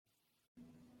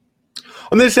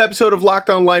On this episode of Locked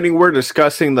On Lightning, we're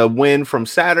discussing the win from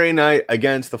Saturday night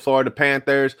against the Florida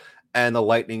Panthers and the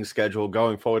Lightning schedule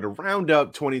going forward to round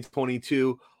up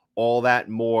 2022. All that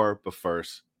more, but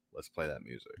first, let's play that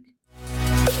music.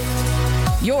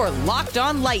 You're Locked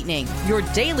On Lightning, your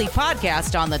daily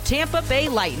podcast on the Tampa Bay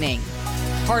Lightning.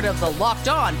 Part of the Locked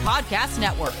On Podcast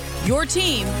Network, your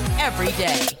team every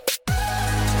day.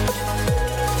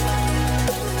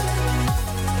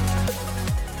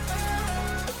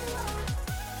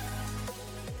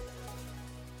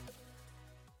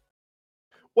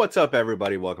 What's up,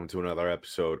 everybody? Welcome to another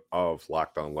episode of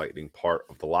Locked On Lightning, part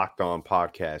of the Locked On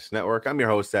Podcast Network. I'm your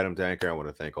host, Adam Danker. I want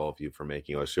to thank all of you for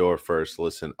making us your first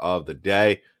listen of the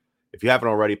day. If you haven't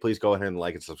already, please go ahead and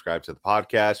like and subscribe to the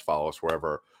podcast. Follow us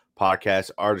wherever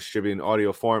podcasts are distributed in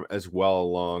audio form, as well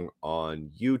along on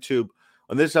YouTube.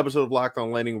 On this episode of Locked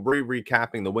On Lightning, we're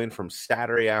recapping the win from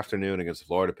Saturday afternoon against the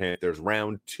Florida Panthers,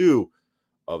 round 2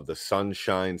 of the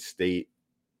Sunshine State,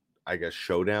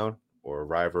 showdown or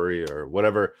rivalry or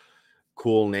whatever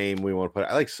cool name we want to put.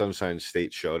 I like Sunshine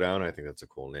State Showdown. I think that's a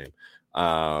cool name.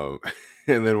 And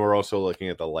then we're also looking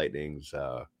at the Lightning's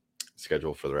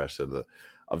schedule for the rest of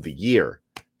the year.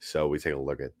 So we take a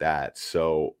look at that.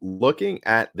 So looking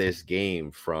at this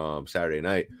game from Saturday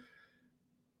night,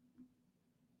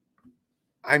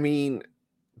 I mean,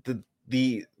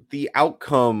 the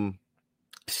outcome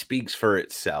speaks for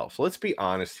itself. Let's be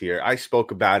honest here. I spoke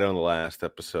about it on the last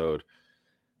episode.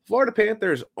 Florida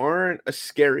Panthers aren't a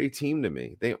scary team to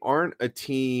me. They aren't a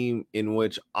team in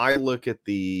which I look at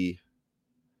the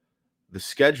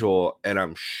schedule and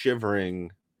I'm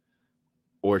shivering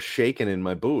or shaking in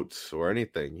my boots or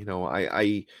anything. You know,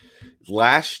 I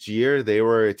last year they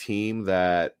were a team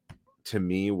that to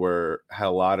me had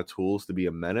a lot of tools to be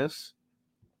a menace.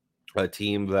 A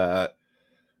team that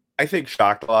I think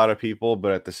shocked a lot of people,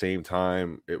 but at the same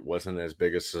time, it wasn't as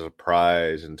big a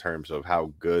surprise in terms of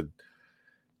how good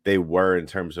they were in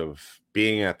terms of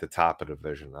being at the top of the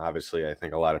division. Obviously, I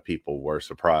think a lot of people were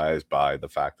surprised by the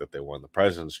fact that they won the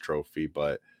President's Trophy,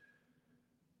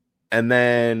 and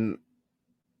then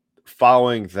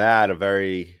following that,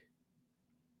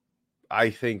 I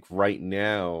think right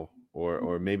now,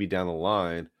 or maybe down the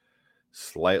line,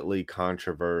 slightly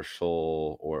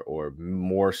controversial or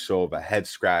more so of a head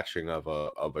scratching of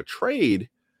a trade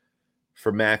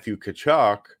for Matthew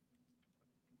Tkachuk,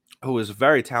 who is a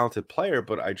very talented player,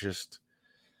 but I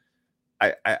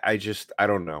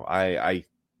don't know. I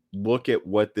look at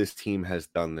what this team has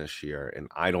done this year, and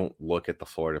I don't look at the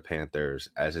Florida Panthers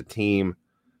as a team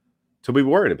to be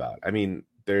worried about. I mean,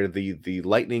 they're the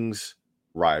Lightning's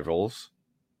rivals,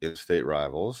 in-state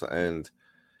rivals, and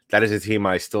that is a team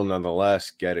I still nonetheless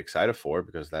get excited for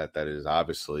because that is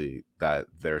obviously that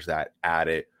there's that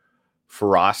added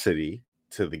ferocity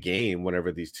to the game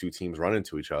whenever these two teams run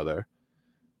into each other.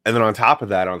 And then on top of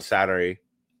that, on Saturday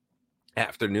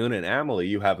afternoon in Amalie,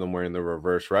 you have them wearing the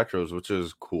reverse retros, which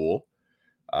is cool.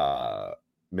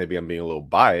 Maybe I'm being a little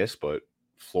biased, but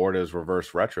Florida's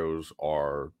reverse retros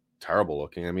are terrible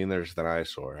looking. I mean, they're just an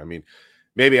eyesore. I mean,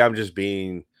 maybe I'm just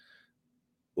being,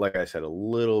 like I said, a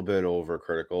little bit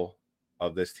overcritical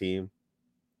of this team.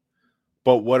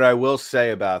 But what I will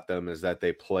say about them is that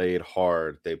they played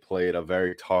hard. They played a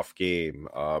very tough game.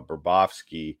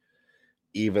 Bobrovsky,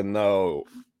 even though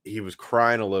he was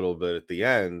crying a little bit at the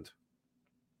end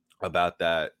about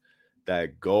that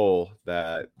goal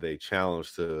that they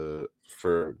challenged for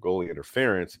goalie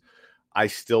interference, I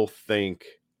still think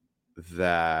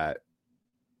that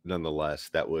nonetheless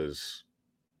that was,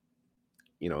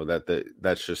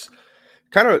 that's just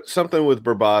kind of something with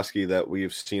Bobrovsky that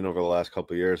we've seen over the last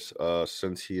couple of years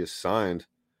since he has signed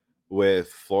with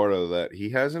Florida, that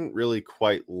he hasn't really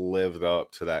quite lived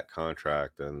up to that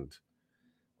contract. And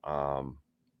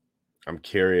I'm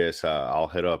curious. I'll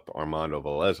hit up Armando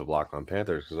Velez of Locked On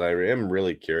Panthers because I am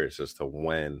really curious as to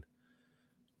when,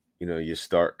 you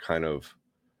start kind of,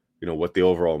 what the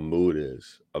overall mood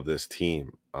is of this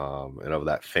team and of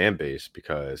that fan base.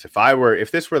 Because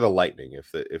if this were the Lightning,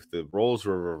 if the roles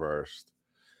were reversed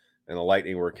and the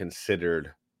Lightning were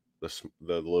considered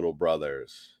the little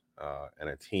brothers and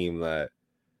a team that,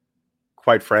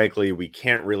 quite frankly, we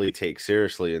can't really take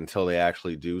seriously until they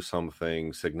actually do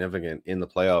something significant in the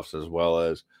playoffs, as well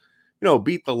as,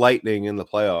 beat the Lightning in the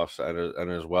playoffs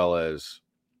and as well as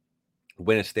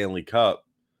win a Stanley Cup.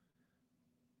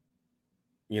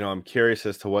 I'm curious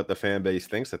as to what the fan base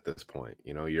thinks at this point.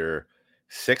 You're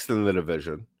 6th in the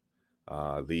division.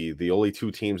 The only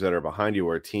two teams that are behind you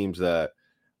are teams that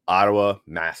Ottawa,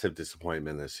 massive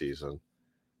disappointment this season.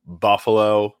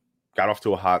 Buffalo got off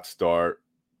to a hot start.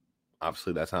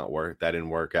 Obviously, that didn't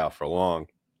work out for long.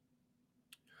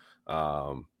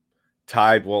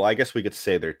 tied. Well, I guess we could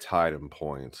say they're tied in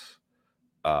points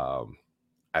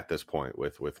at this point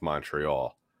with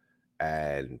Montreal,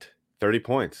 and 30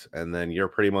 points. And then you're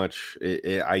pretty much,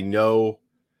 I know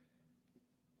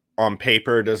on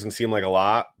paper it doesn't seem like a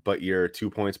lot, but you're 2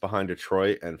 points behind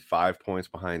Detroit and 5 points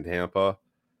behind Tampa.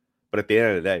 But at the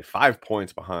end of the day, 5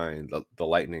 points behind the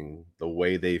Lightning, the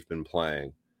way they've been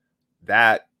playing,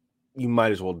 that you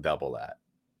might as well double that.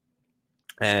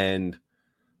 And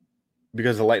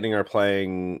because the Lightning are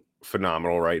playing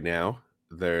phenomenal right now,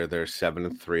 they're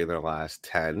 7-3 in their last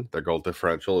 10. Their goal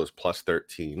differential is plus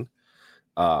 13.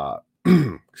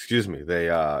 Excuse me.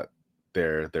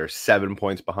 They're 7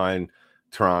 points behind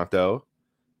Toronto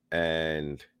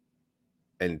and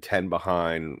 10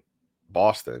 behind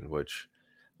Boston, which,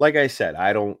 like I said,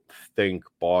 I don't think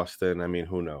Boston, I mean,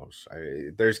 who knows?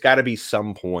 There's got to be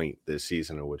some point this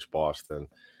season in which Boston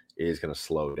is going to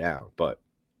slow down. But,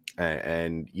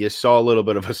 and you saw a little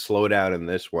bit of a slowdown in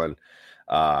this one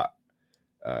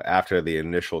after the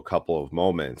initial couple of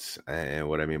moments. And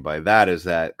what I mean by that is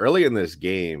that early in this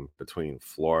game between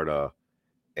Florida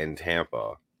and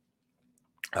Tampa,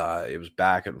 it was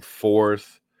back and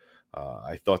forth.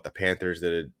 I thought the Panthers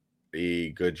did a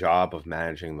good job of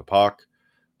managing the puck.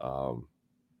 But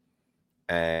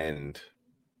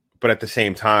at the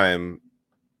same time,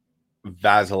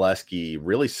 Vasilevsky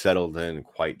really settled in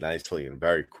quite nicely and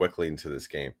very quickly into this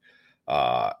game.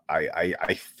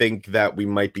 I think that we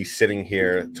might be sitting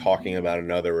here talking about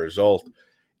another result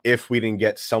if we didn't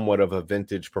get somewhat of a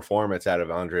vintage performance out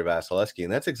of Andrei Vasilevsky,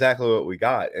 and that's exactly what we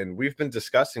got. And we've been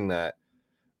discussing that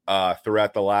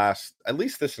throughout the last, at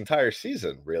least this entire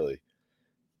season, really.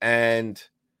 And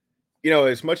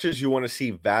as much as you want to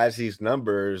see Vazzy's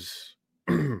numbers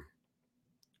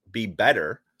be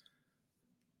better,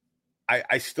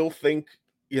 I still think,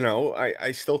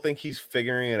 I still think he's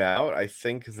figuring it out. I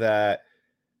think that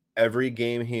every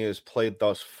game he has played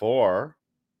thus far,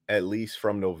 at least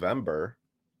from November,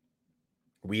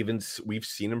 we've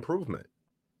seen improvement.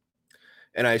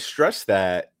 And I stressed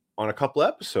that on a couple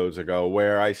episodes ago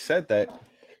where I said that,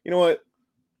 you know what,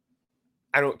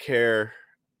 I don't care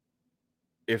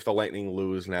if the Lightning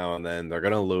lose now and then. They're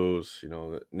going to lose.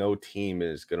 No team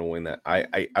is going to win that.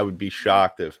 I would be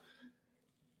shocked if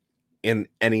in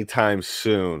any time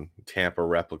soon Tampa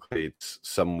replicates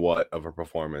somewhat of a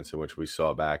performance in which we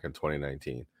saw back in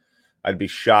 2019. I'd be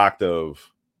shocked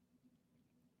if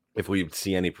we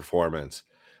see any performance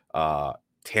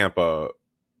Tampa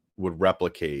would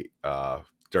replicate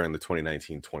during the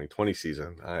 2019-2020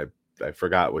 season. I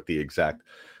forgot what the exact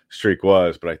streak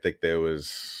was, but I think there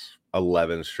was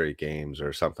 11 straight games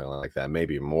or something like that,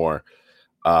 maybe more.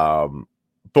 But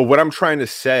what I'm trying to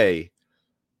say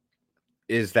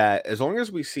is that as long as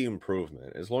we see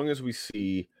improvement, as long as we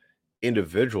see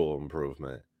individual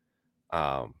improvement,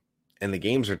 and the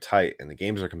games are tight and the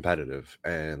games are competitive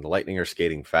and the Lightning are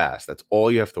skating fast, that's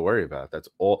all you have to worry about. That's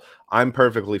all. I'm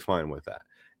perfectly fine with that.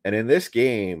 And in this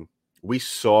game, we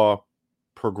saw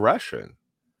progression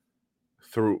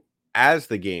through as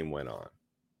the game went on.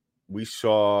 We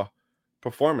saw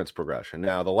performance progression.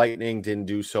 Now, the Lightning didn't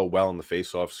do so well in the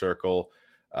faceoff circle.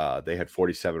 They had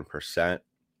 47%.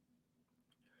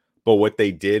 But what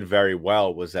they did very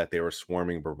well was that they were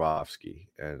swarming Bobrovsky.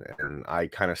 And I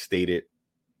kind of stated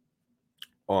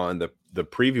on the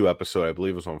preview episode, I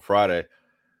believe it was on Friday,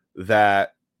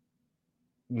 that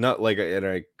not like, and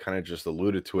I kind of just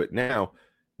alluded to it now,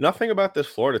 nothing about this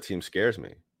Florida team scares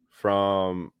me,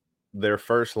 from their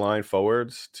first line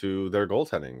forwards to their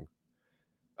goaltending.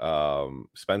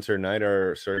 Spencer Knight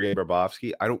or Sergei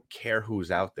Bobrovsky, I don't care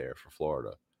who's out there for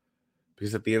Florida,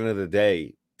 because at the end of the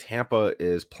day, Tampa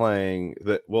is playing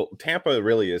Tampa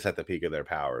really is at the peak of their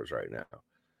powers right now,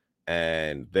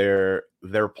 and they're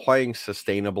playing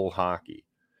sustainable hockey,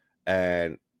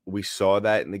 and we saw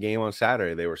that in the game on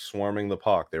Saturday. They were swarming the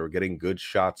puck, they were getting good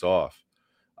shots off,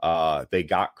 they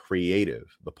got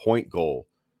creative. The point goal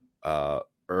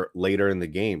later in the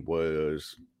game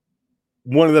was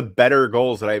one of the better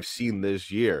goals that I've seen this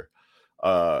year.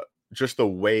 Just the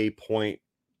way Point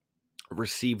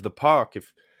received the puck,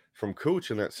 if from Cooch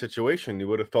in that situation, you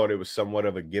would have thought it was somewhat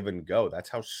of a give and go. That's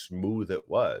how smooth it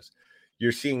was.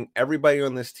 You're seeing everybody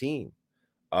on this team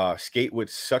skate with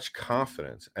such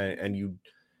confidence, and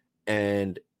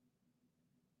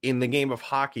in the game of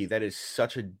hockey, that is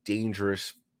such a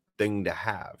dangerous thing to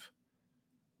have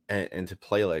and to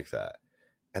play like that.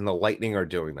 And the Lightning are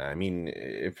doing that. I mean,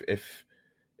 if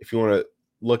you want to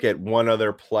look at one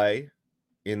other play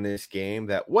in this game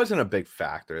that wasn't a big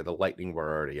factor, the Lightning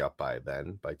were already up by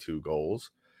 2 goals.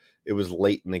 It was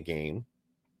late in the game.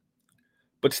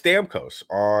 But Stamkos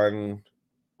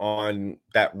on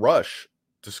that rush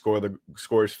to score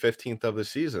his 15th of the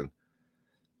season.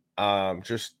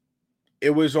 It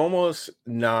was almost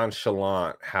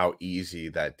nonchalant how easy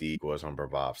that deke was on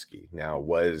Bobrovsky. Now,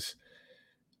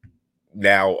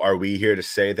 are we here to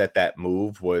say that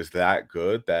move was that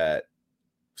good that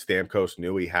Stamkos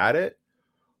knew he had it?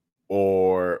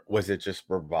 Or was it just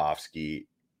Bobrovsky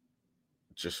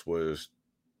just was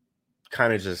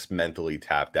kind of just mentally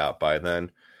tapped out by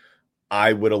then?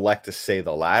 I would elect to say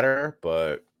the latter,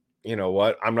 but you know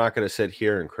what? I'm not going to sit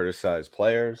here and criticize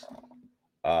players.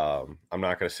 I'm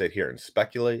not going to sit here and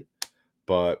speculate.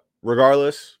 But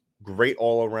regardless, great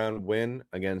all-around win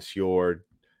against your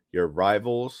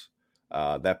rivals.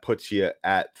 That puts you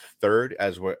at third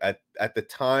as we're at the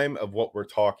time of what we're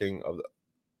talking of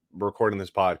recording this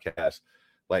podcast.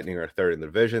 Lightning are third in the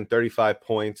division, 35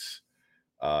 points,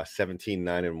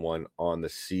 17-9-1 on the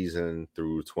season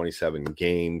through 27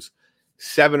 games,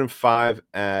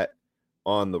 7-5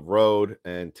 on the road,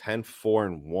 and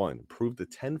 10-4-1. Proved the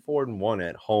 10-4-1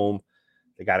 at home.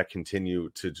 They got to continue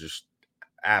to just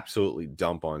absolutely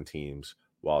dump on teams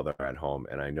while they're at home,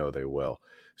 and I know they will.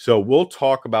 So we'll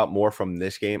talk about more from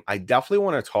this game. I definitely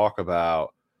want to talk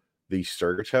about the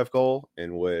Sergachev goal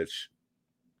in which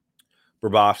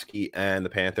Bobrovsky and the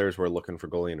Panthers were looking for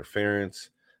goalie interference.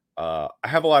 I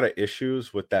have a lot of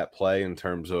issues with that play in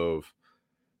terms of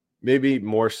maybe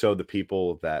more so the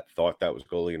people that thought that was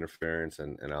goalie interference,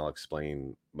 and I'll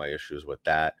explain my issues with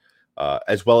that,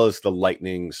 as well as the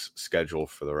Lightning's schedule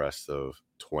for the rest of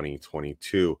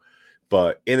 2022.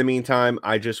 But in the meantime,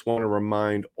 I just want to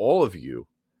remind all of you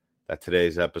that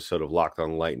today's episode of Locked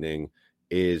On Lightning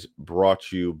is brought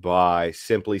to you by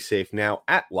Simply Safe. Now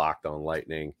at Locked On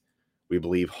Lightning, we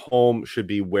believe home should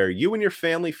be where you and your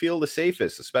family feel the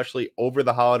safest, especially over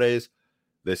the holidays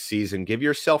this season. Give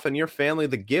yourself and your family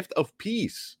the gift of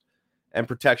peace and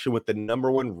protection with the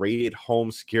 #1 rated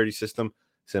home security system,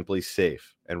 Simply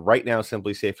Safe. And right now,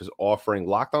 Simply Safe is offering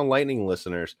Locked On Lightning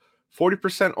listeners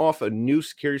 40% off a new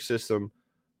security system.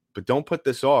 But don't put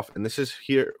this off. And this is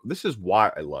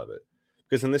why I love it.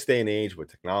 Because in this day and age with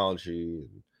technology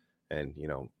and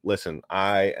listen,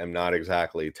 I am not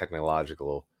exactly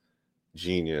technological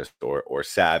genius or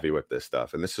savvy with this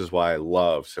stuff. And this is why I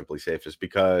love Simply Safe, is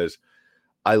because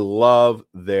I love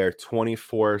their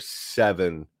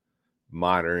 24/7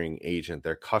 monitoring agent,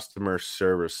 their customer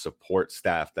service support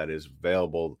staff that is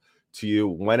available to you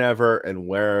whenever and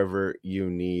wherever you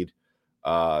need.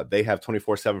 They have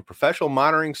 24/7 professional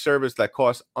monitoring service that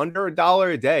costs under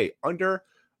 $1 a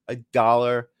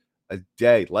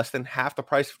day, less than half the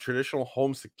price of traditional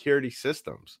home security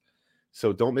systems.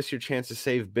 So don't miss your chance to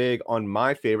save big on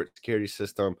my favorite security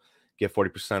system. Get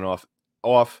 40%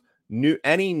 off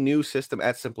any new system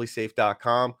at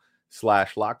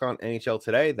simplysafe.com/LockedOnNHL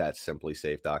today. That's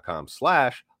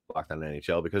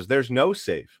simplysafe.com/LockedOnNHL, because there's no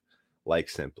safe like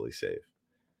Simply Safe.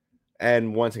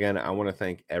 And once again, I want to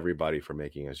thank everybody for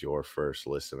making us your first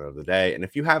listen of the day. And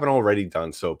if you haven't already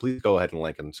done so, please go ahead and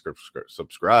like and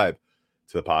subscribe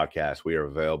to the podcast. We are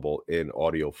available in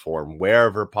audio form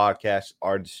wherever podcasts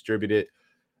are distributed,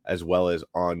 as well as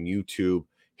on YouTube.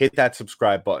 Hit that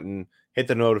subscribe button, hit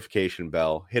the notification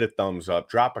bell, hit a thumbs up,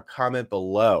 drop a comment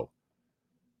below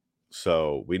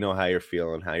so we know how you're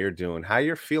feeling, how you're doing, how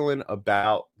you're feeling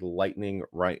about the Lightning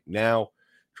right now.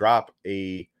 Drop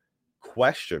a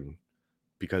question,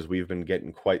 because we've been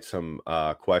getting quite some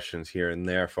questions here and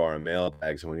there for our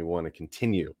mailbags, and we want to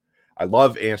continue. I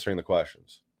love answering the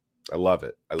questions. I love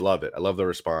it. I love it. I love the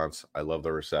response. I love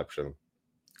the reception.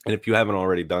 And if you haven't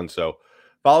already done so,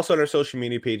 follow us on our social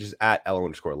media pages at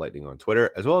 @L_Lightning on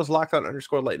Twitter, as well as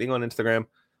LockedOn_Lightning on Instagram.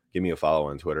 Give me a follow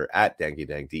on Twitter at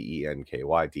DenkyDank,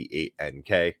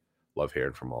 DenkyDank. Love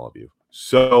hearing from all of you.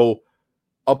 So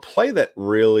a play that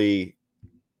really...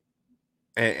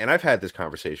 And I've had this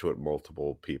conversation with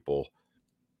multiple people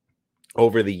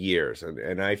over the years,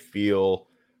 and I feel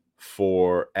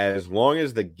for as long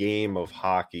as the game of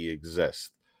hockey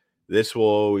exists, this will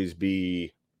always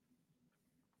be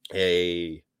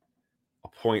a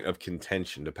point of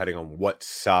contention, depending on what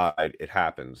side it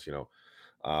happens. So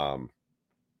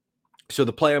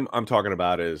the play I'm talking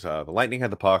about is the Lightning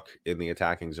had the puck in the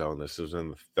attacking zone. This was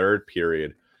in the third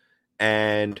period,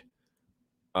 and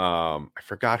I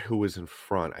forgot who was in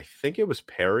front. I think it was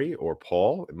Perry or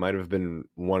Paul. It might have been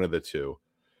one of the two.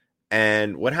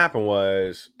 And what happened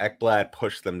was Ekblad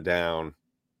pushed them down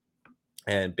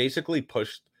and basically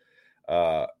pushed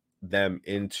them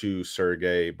into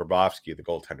Sergei Bobrovsky, the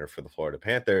goaltender for the Florida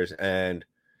Panthers. And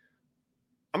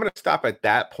I'm going to stop at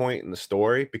that point in the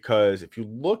story, because if you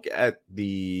look at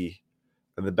the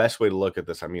best way to look at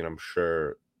this, I mean, I'm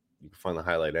sure you can find the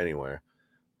highlight anywhere,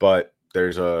 but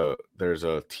there's a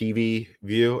TV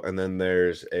view, and then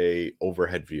there's a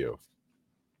overhead view.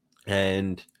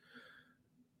 And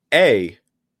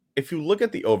if you look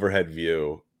at the overhead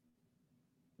view,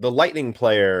 the Lightning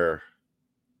player,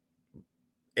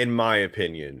 in my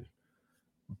opinion,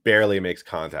 barely makes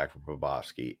contact with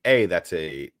Bobrovsky. That's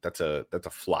a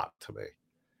flop to me.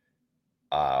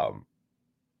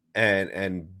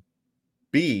 And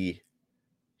B,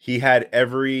 he had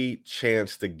every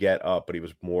chance to get up, but he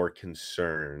was more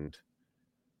concerned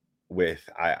with,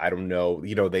 I don't know,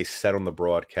 they said on the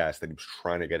broadcast that he was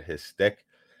trying to get his stick.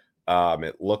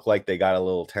 It looked like they got a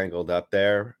little tangled up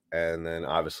there, and then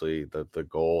obviously the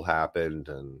goal happened,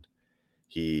 and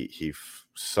he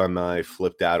semi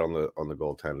flipped out on the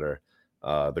goaltender.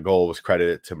 The goal was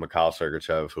credited to Mikhail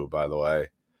Sergachev, who, by the way,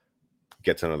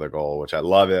 gets another goal, which I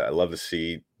love it. I love to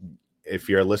see. If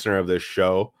you're a listener of this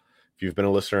show, if you've been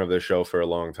a listener of this show for a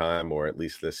long time, or at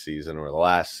least this season or the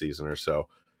last season or so,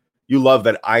 you love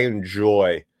that I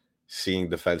enjoy seeing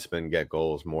defensemen get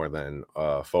goals more than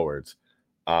forwards.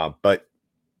 But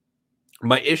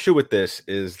my issue with this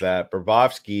is that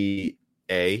Bobrovsky,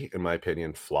 in my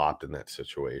opinion, flopped in that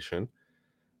situation.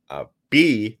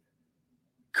 B,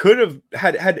 could have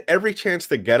had every chance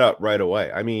to get up right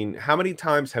away. I mean, how many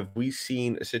times have we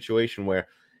seen a situation where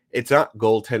it's not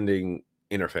goaltending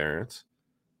interference?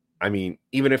 I mean,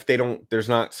 even if there's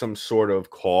not some sort of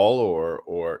call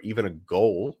or even a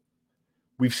goal,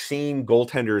 we've seen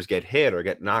goaltenders get hit or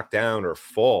get knocked down or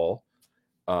fall,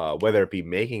 whether it be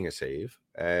making a save,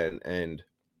 and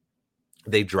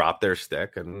they drop their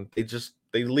stick and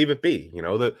they leave it be.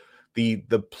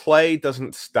 The play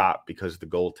doesn't stop because the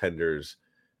goaltender's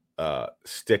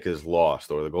stick is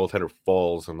lost or the goaltender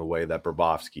falls in the way that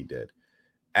Bobrovsky did.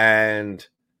 And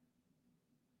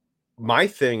my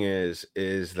thing is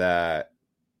that,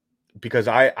 because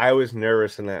I was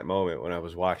nervous in that moment when I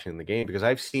was watching the game, because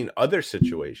I've seen other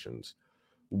situations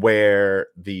where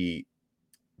they've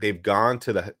gone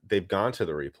to the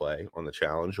replay on the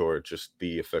challenge or just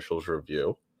the officials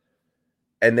review,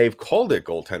 and they've called it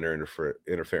goaltender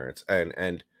interference.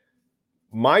 And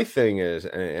my thing is,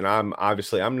 and I'm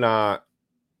not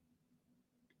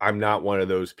one of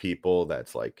those people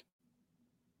that's like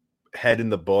head in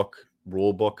the book,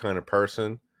 rule book kind of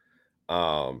person.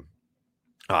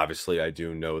 Obviously I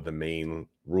do know the main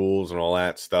rules and all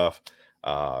that stuff.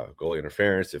 Goalie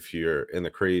interference, if you're in the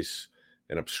crease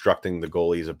and obstructing the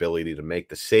goalie's ability to make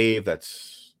the save,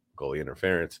 that's goalie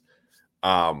interference.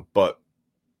 But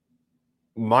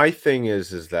my thing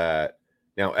is that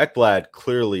now Ekblad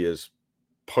clearly is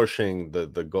pushing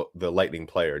the Lightning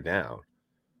player down.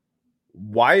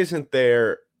 Why isn't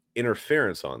there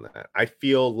interference on that? I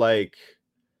feel like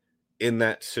in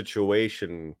that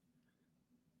situation,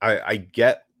 I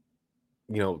get,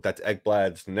 that's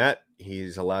Ekblad's net.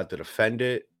 He's allowed to defend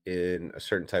it in a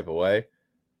certain type of way.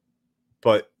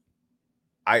 But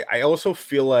I also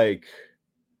feel like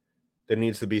there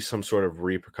needs to be some sort of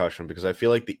repercussion, because I feel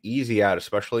like the easy out,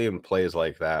 especially in plays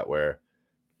like that, where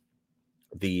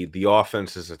the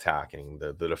offense is attacking,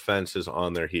 the defense is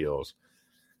on their heels,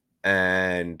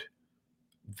 and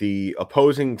the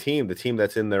opposing team, the team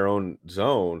that's in their own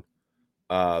zone,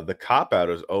 the cop out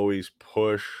is always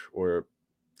push, or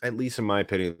at least in my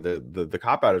opinion, the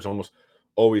cop out is almost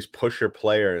always push your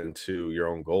player into your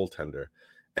own goaltender.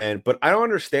 But I don't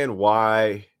understand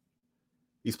why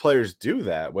these players do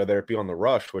that, whether it be on the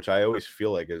rush, which I always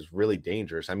feel like is really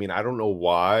dangerous. I mean, I don't know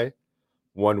why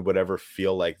one would ever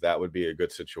feel like that would be a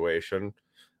good situation,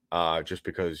 just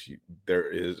because there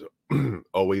is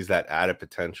always that added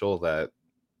potential that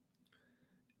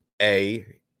they're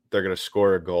going to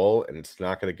score a goal and it's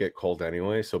not going to get called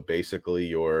anyway. So basically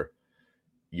your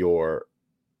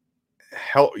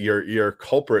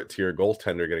culprit to your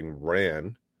goaltender getting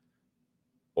ran,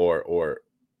 or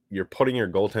you're putting your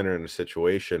goaltender in a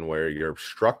situation where you're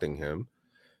obstructing him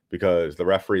because the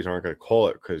referees aren't going to call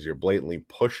it because you're blatantly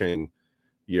pushing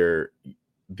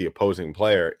the opposing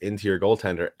player into your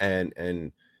goaltender,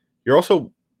 and you're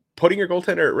also putting your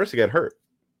goaltender at risk to get hurt.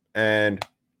 And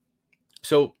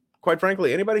so, quite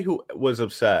frankly, anybody who was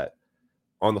upset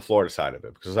on the Florida side of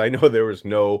it, because I know there was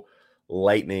no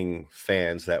Lightning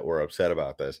fans that were upset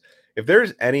about this. If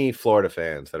there's any Florida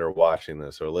fans that are watching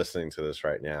this or listening to this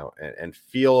right now and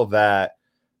feel that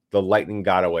the Lightning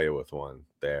got away with one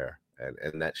there,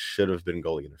 and that should have been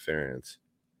goalie interference,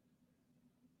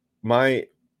 my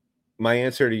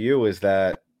answer to you is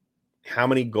that how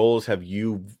many goals have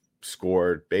you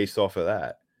scored based off of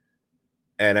that?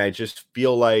 And I just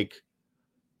feel like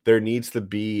there needs to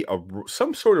be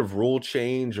some sort of rule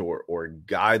change or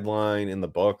guideline in the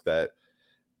book that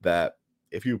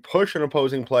if you push an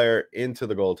opposing player into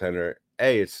the goaltender,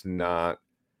 it's not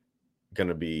going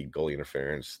to be goal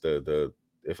interference.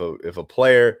 If a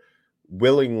player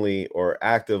willingly or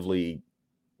actively,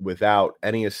 without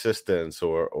any assistance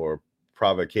or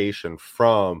provocation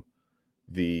from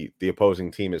the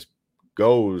opposing team,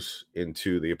 goes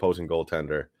into the opposing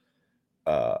goaltender,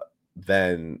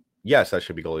 then yes, that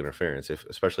should be goal interference,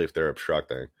 especially if they're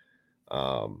obstructing.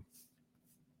 And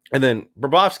then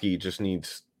Bobrovsky just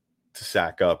needs to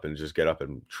sack up and just get up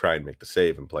and try and make the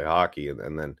save and play hockey,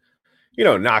 and then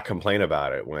not complain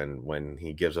about it when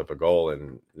he gives up a goal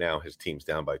and now his team's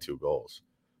down by 2 goals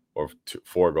or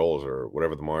 4 goals or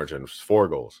whatever the margin is. 4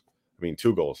 goals. I mean,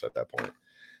 2 goals at that point.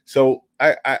 So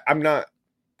I'm not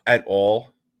at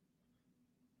all,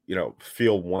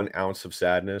 feel 1 ounce of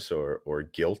sadness or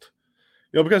guilt,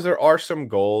 because there are some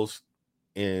goals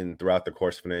throughout the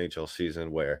course of an NHL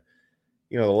season where,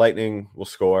 the Lightning will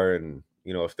score. And,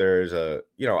 if there's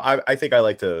I think I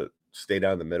like to stay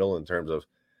down the middle in terms of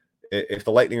if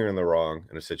the Lightning are in the wrong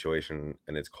in a situation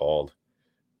and it's called,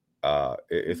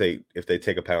 if they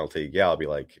take a penalty, yeah, I'll be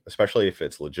like, especially if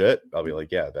it's legit, I'll be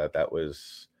like, yeah, that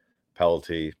was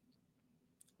penalty.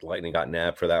 The Lightning got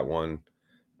nabbed for that one.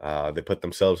 They put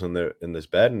themselves in this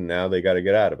bed, and now they got to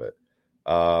get out of it.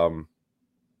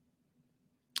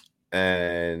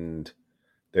 And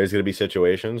there's going to be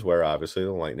situations where obviously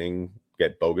the Lightning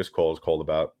get bogus calls called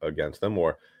against them,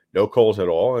 or no calls at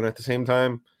all. And at the same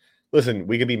time, listen,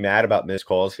 we could be mad about missed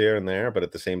calls here and there, but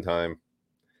at the same time,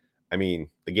 I mean,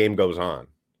 the game goes on.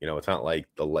 It's not like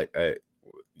I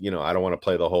don't want to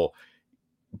play the whole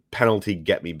penalty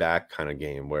get me back kind of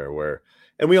game where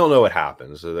and we all know what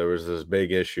happens. So there was this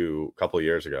big issue a couple of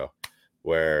years ago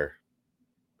where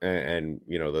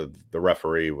the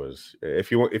referee was,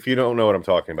 if you don't know what I'm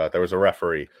talking about, there was a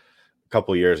referee a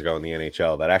couple of years ago in the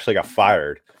NHL that actually got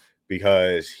fired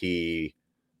because he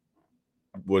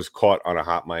was caught on a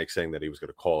hot mic saying that he was going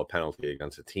to call a penalty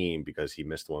against a team because he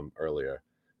missed one earlier,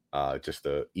 just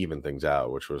to even things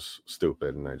out, which was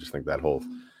stupid. And I just think that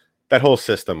whole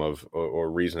system of or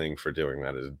reasoning for doing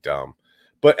that is dumb.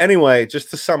 But anyway, just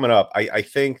to sum it up, I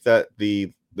think that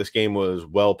this game was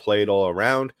well played all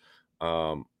around.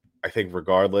 I think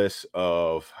regardless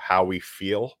of how we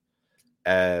feel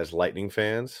as Lightning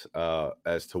fans,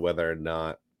 as to whether or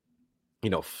not,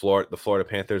 the Florida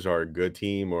Panthers are a good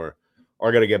team or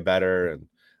are going to get better. And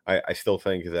I still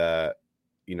think that,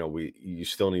 you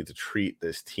still need to treat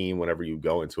this team whenever you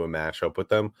go into a matchup with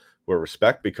them with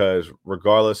respect, because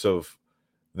regardless of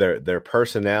their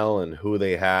personnel and who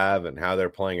they have and how they're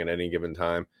playing at any given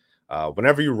time,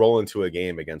 whenever you roll into a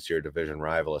game against your division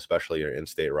rival, especially your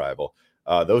in-state rival,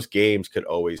 those games could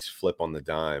always flip on the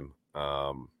dime,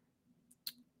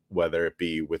 whether it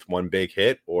be with one big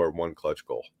hit or one clutch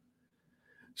goal.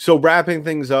 So wrapping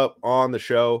things up on the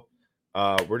show,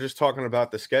 we're just talking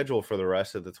about the schedule for the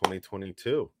rest of the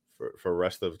 2022, for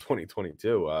rest of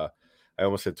 2022. I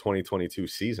almost said 2022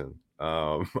 season.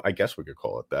 I guess we could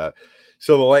call it that.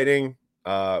 So the Lightning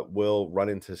will run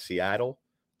into Seattle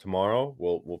tomorrow.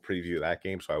 We'll preview that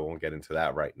game, so I won't get into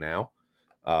that right now.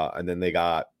 And then they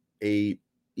got I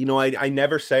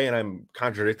never say, and I'm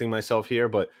contradicting myself here,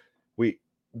 but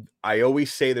I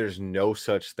always say there's no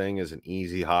such thing as an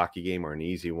easy hockey game or an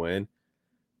easy win.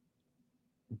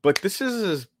 But this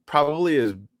is probably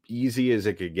as easy as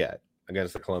it could get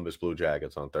against the Columbus Blue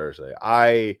Jackets on Thursday.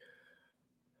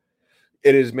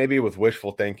 It is maybe with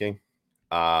wishful thinking,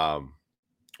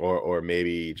 or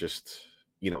maybe just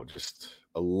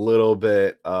a little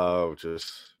bit of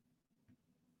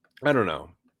I don't know,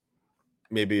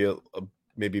 maybe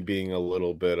being a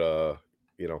little bit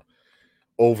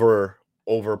over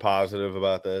positive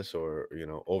about this, or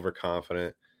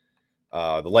overconfident.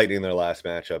 The Lightning in their last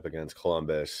matchup against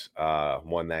Columbus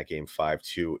won that game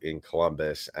 5-2 in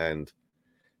Columbus. And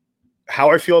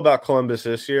how I feel about Columbus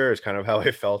this year is kind of how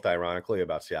I felt, ironically,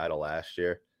 about Seattle last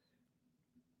year.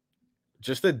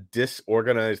 Just a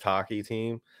disorganized hockey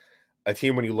team. A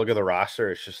team, when you look at the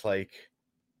roster, it's just like,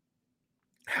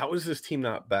 how is this team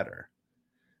not better?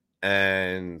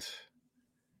 And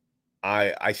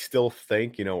I still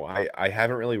think, I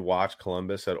haven't really watched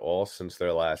Columbus at all since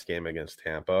their last game against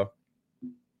Tampa.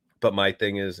 But my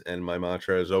thing is, and my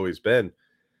mantra has always been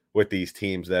with these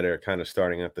teams that are kind of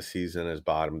starting up the season as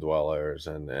bottom dwellers,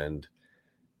 and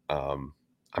I'm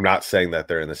not saying that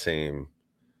they're in the same.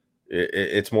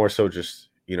 It's more so just,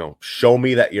 show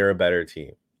me that you're a better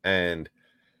team. And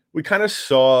we kind of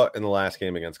saw in the last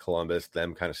game against Columbus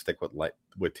them kind of stick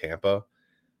with Tampa.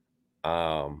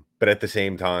 But at the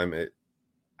same time,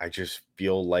 I just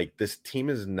feel like this team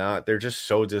is not. They're just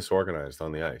so disorganized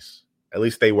on the ice. At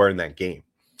least they were in that game.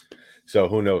 So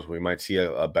who knows? We might see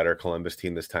a better Columbus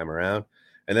team this time around.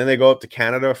 And then they go up to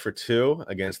Canada for 2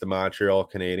 against the Montreal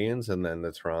Canadiens and then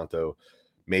the Toronto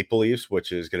Maple Leafs,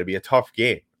 which is going to be a tough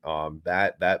game.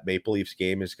 That Maple Leafs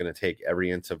game is going to take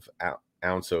every bit of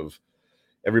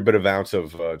ounce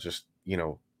of just,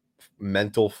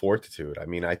 mental fortitude. I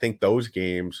mean, I think those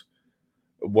games,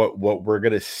 what we're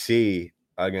going to see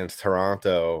against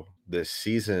Toronto this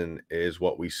season is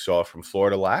what we saw from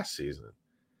Florida last season.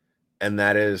 And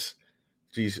that is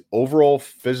these overall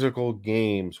physical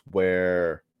games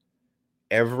where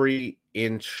every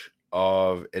inch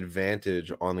of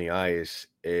advantage on the ice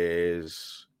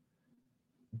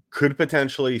could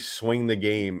potentially swing the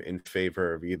game in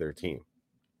favor of either team.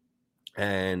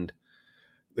 And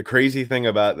the crazy thing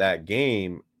about that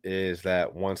game is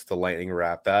that once the Lightning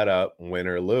wrap that up, win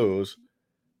or lose,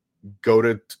 go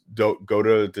to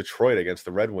Detroit against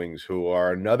the Red Wings, who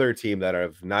are another team that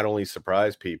have not only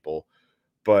surprised people,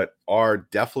 but are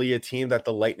definitely a team that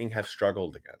the Lightning have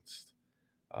struggled against,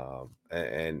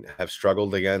 and have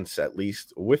struggled against at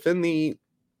least within the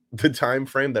time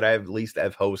frame that I've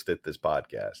hosted this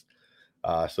podcast.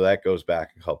 So that goes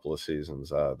back a couple of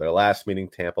seasons. Their last meeting,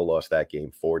 Tampa lost that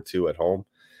game 4-2 at home.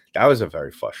 That was a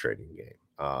very frustrating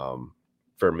game,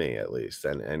 for me at least.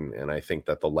 And I think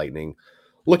that the Lightning,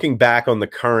 looking back on the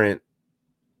current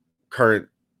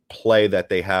play that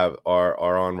they have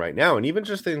are on right now, and even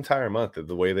just the entire month of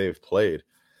the way they've played,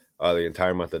 the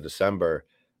entire month of December,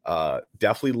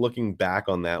 definitely looking back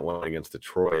on that one against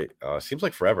Detroit, seems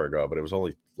like forever ago, but it was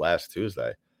only last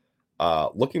Tuesday.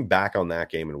 Looking back on that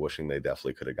game and wishing they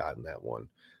definitely could have gotten that one,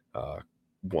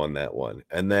 won that one.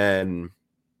 And then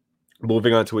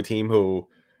moving on to a team who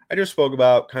I just spoke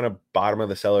about, kind of bottom of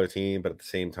the cellar team, but at the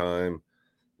same time,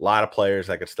 a lot of players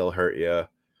that could still hurt you.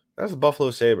 That's the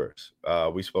Buffalo Sabres.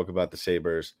 We spoke about the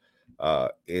Sabres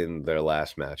in their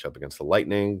last matchup against the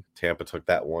Lightning. Tampa took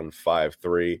that one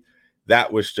 5-3.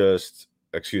 That was they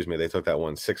took that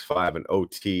one 6-5 in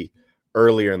OT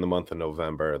earlier in the month of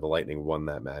November. The Lightning won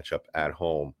that matchup at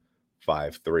home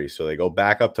 5-3. So they go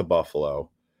back up to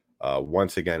Buffalo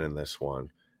once again in this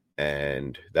one.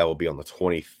 And that will be on the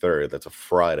 23rd. That's a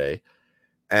Friday.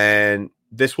 And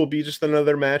this will be just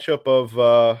another matchup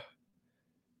of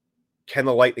can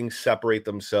the Lightning separate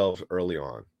themselves early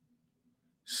on?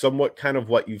 Somewhat kind of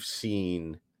what you've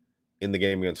seen in the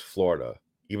game against Florida.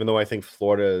 Even though I think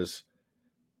Florida is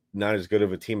not as good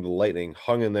of a team, the Lightning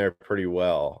hung in there pretty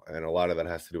well. And a lot of that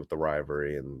has to do with the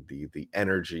rivalry and the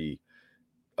energy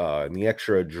and the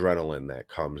extra adrenaline that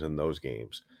comes in those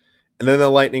games. And then the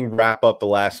Lightning wrap up the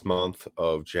last week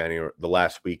of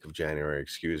January,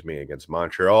 against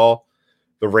Montreal,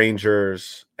 the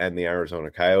Rangers, and the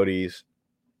Arizona Coyotes.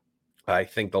 I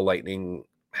think the Lightning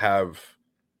have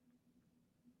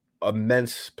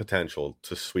immense potential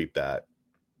to sweep that.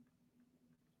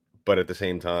 But at the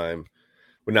same time,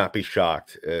 would not be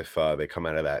shocked if they come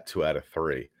out of that 2 out of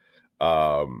 3.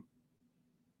 The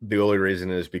only reason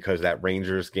is because that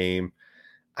Rangers game,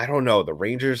 I don't know. The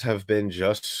Rangers have been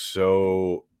just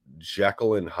so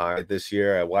Jekyll and Hyde this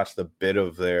year. I watched a bit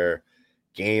of their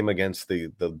game against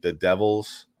the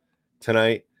Devils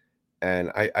tonight,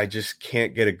 and I just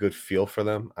can't get a good feel for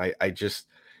them. I just,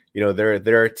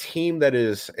 they're a team that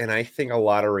is, and I think a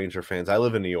lot of Ranger fans, I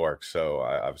live in New York, so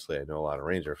I know a lot of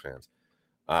Ranger fans.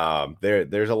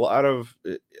 There's a lot of,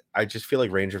 I just feel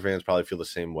like Ranger fans probably feel the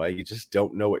same way. You just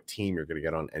don't know what team you're going to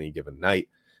get on any given night.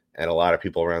 And a lot of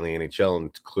people around the NHL,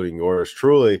 including yours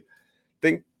truly,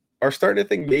 are starting to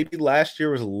think maybe last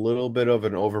year was a little bit of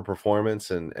an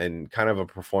overperformance and kind of a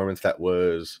performance that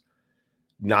was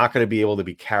not going to be able to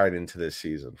be carried into this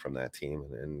season from that team.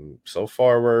 And so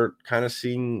far, we're kind of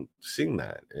seeing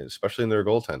that, especially in their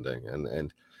goaltending.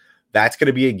 And that's going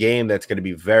to be a game that's going to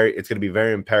be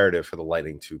very imperative for the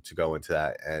Lightning to go into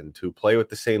that and to play with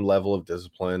the same level of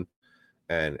discipline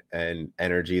and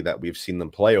energy that we've seen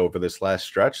them play over this last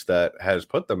stretch that has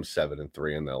put them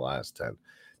 7-3 in their last 10,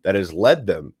 that has led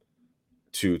them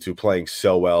to playing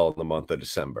so well in the month of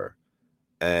December.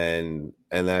 And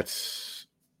that's,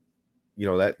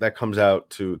 that comes out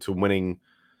to winning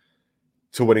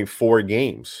 4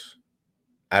 games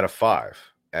out of 5.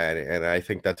 And I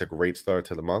think that's a great start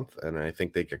to the month, and I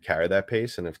think they could carry that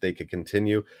pace. And if they could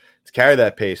continue to carry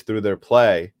that pace through their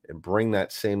play and bring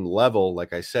that same level,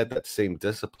 like I said, that same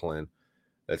discipline,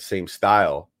 that same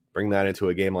style, bring that into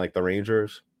a game like the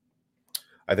Rangers,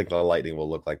 I think the Lightning will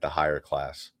look like the higher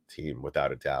class team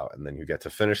without a doubt. And then you get to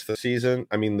finish the season,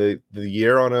 the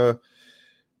year on a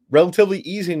relatively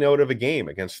easy note of a game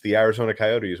against the Arizona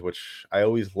Coyotes, which I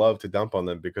always love to dump on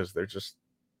them because they're just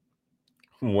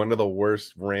one of the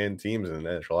worst ran teams in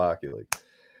the National Hockey League.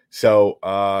 So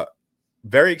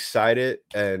very excited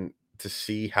and to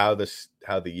see how the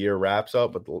year wraps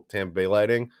up with the Tampa Bay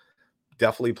Lightning.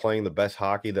 Definitely playing the best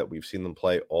hockey that we've seen them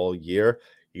play all year.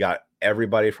 You got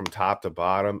everybody from top to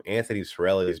bottom. Anthony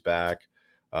Cirelli is back.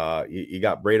 You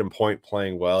got Braden Point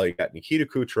playing well. You got Nikita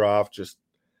Kucherov just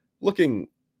looking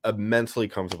immensely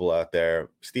comfortable out there.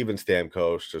 Steven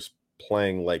Stamkos just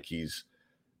playing like he's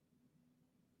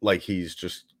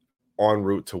just en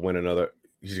route to win another.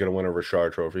 He's going to win a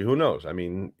Richard Trophy. Who knows? I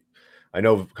mean, I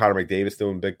know Connor McDavid's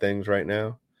doing big things right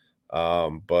now,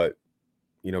 but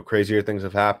crazier things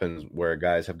have happened where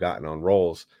guys have gotten on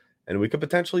rolls, and we could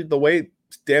potentially, the way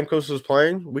Stamkos is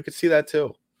playing, we could see that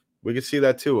too.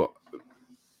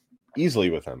 Easily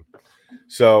with him.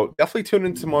 So definitely tune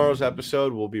in tomorrow's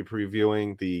episode. We'll be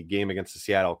previewing the game against the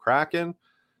Seattle Kraken.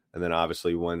 And then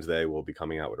obviously Wednesday we'll be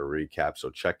coming out with a recap. So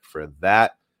check for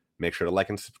that. Make sure to like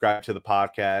and subscribe to the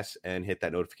podcast and hit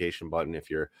that notification button if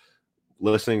you're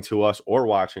listening to us or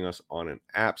watching us on an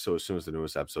app. So as soon as the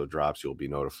newest episode drops, you'll be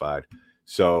notified.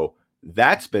 So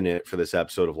that's been it for this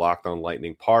episode of Locked On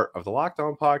Lightning, part of the Locked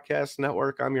On Podcast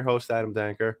Network. I'm your host, Adam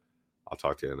Danker. I'll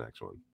talk to you in the next one.